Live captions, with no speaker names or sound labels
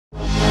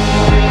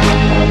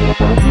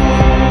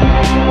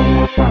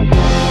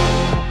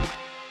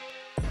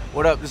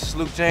What up, this is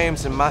Luke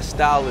James, and my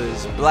style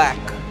is black,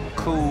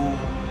 cool.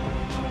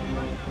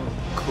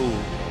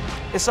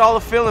 It's all a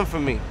feeling for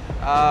me.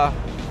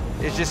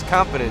 It's just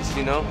confidence,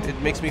 you know?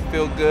 It makes me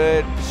feel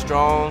good,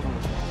 strong.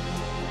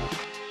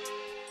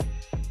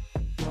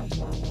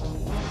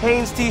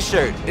 Hanes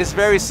t-shirt, it's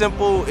very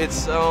simple.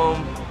 It's,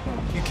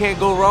 you can't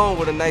go wrong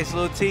with a nice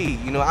little tee.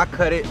 You know, I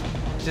cut it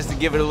just to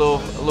give it a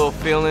little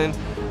feeling,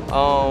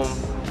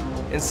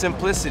 and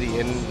simplicity,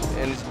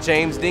 and it's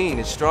James Dean,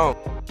 it's strong.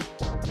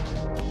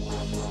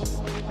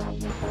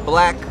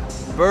 Black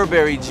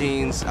Burberry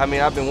jeans, I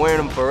mean, I've been wearing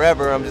them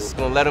forever. I'm just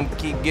gonna let them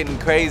keep getting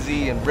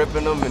crazy and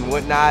ripping them and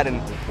whatnot,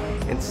 and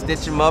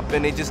stitch them up,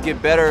 and they just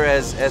get better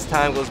as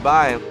time goes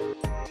by.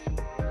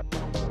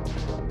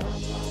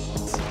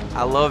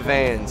 I love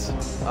Vans.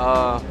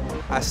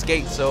 I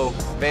skate, so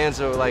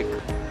Vans are like,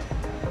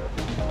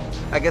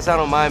 I guess I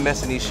don't mind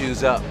messing these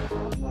shoes up.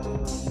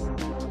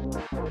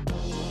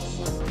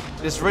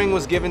 This ring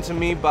was given to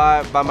me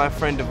by my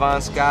friend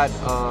Devon Scott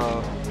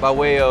by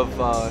way of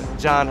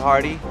John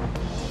Hardy.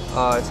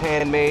 It's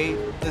handmade.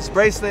 This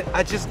bracelet,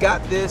 I just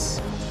got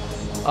this,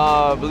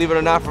 believe it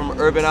or not, from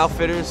Urban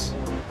Outfitters.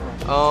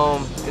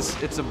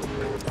 It's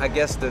I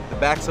guess the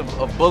backs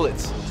of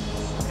bullets.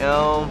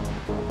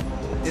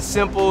 It's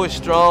simple, it's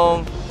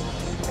strong.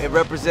 It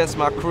represents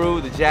my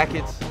crew, the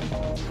jackets.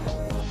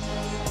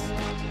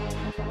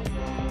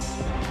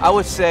 I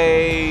would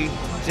say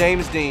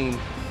James Dean,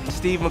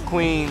 Steve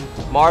McQueen,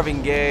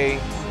 Marvin Gaye,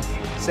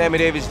 Sammy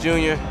Davis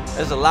Jr.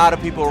 There's a lot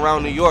of people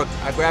around New York.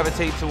 I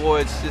gravitate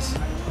towards just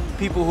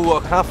people who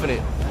are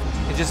confident.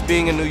 And just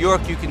being in New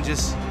York, you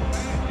just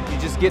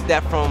get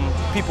that from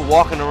people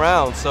walking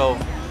around. So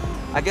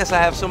I guess I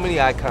have so many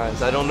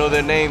icons. I don't know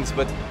their names,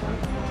 but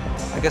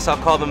I guess I'll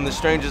call them the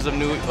strangers of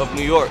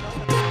New York.